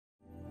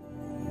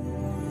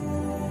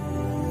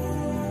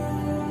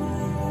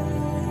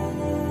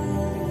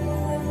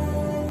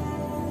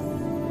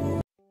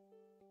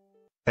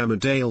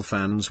Emmerdale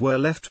fans were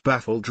left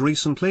baffled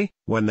recently,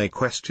 when they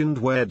questioned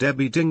where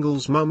Debbie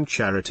Dingle's mum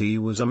Charity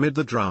was amid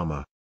the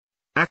drama.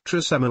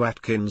 Actress Emma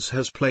Atkins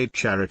has played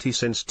Charity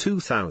since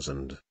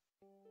 2000.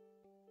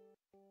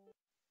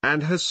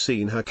 And has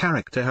seen her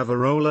character have a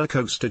roller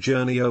coaster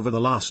journey over the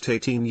last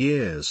 18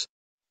 years.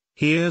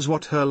 Here's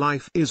what her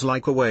life is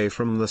like away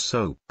from the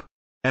soap.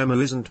 Emma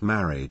isn't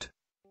married,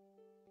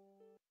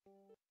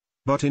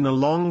 but in a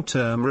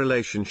long-term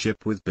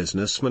relationship with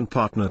businessman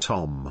partner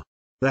Tom.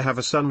 They have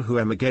a son who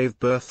Emma gave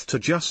birth to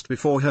just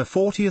before her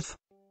 40th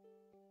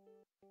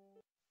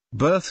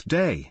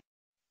birthday.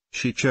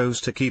 She chose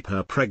to keep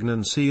her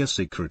pregnancy a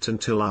secret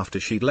until after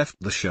she'd left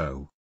the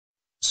show.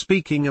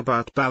 Speaking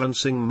about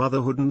balancing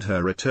motherhood and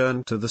her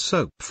return to the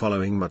soap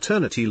following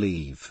maternity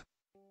leave,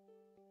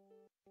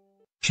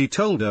 she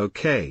told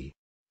OK!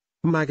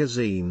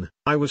 Magazine,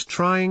 "I was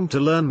trying to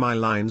learn my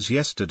lines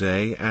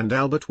yesterday and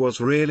Albert was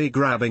really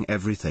grabbing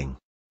everything.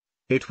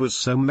 It was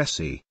so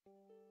messy.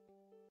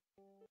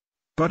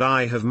 But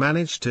I have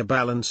managed to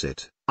balance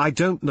it, I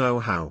don't know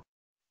how."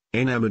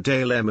 In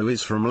Emmerdale, Emma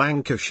is from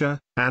Lancashire,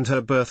 and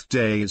her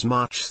birthday is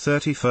March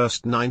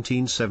 31,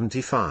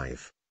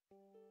 1975.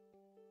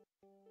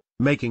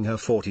 Making her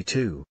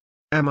 42.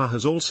 Emma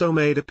has also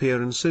made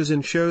appearances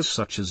in shows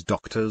such as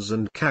Doctors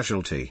and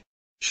Casualty.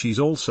 She's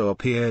also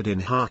appeared in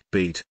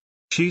Heartbeat.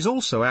 She's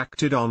also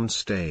acted on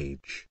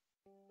stage,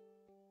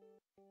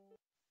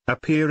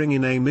 appearing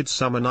in A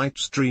Midsummer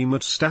Night's Dream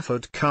at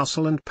Stafford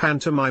Castle and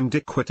pantomime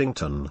Dick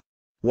Whittington.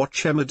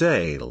 Watch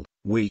Emmerdale,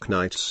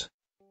 weeknights.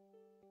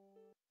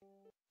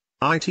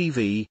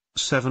 ITV,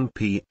 7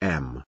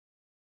 p.m.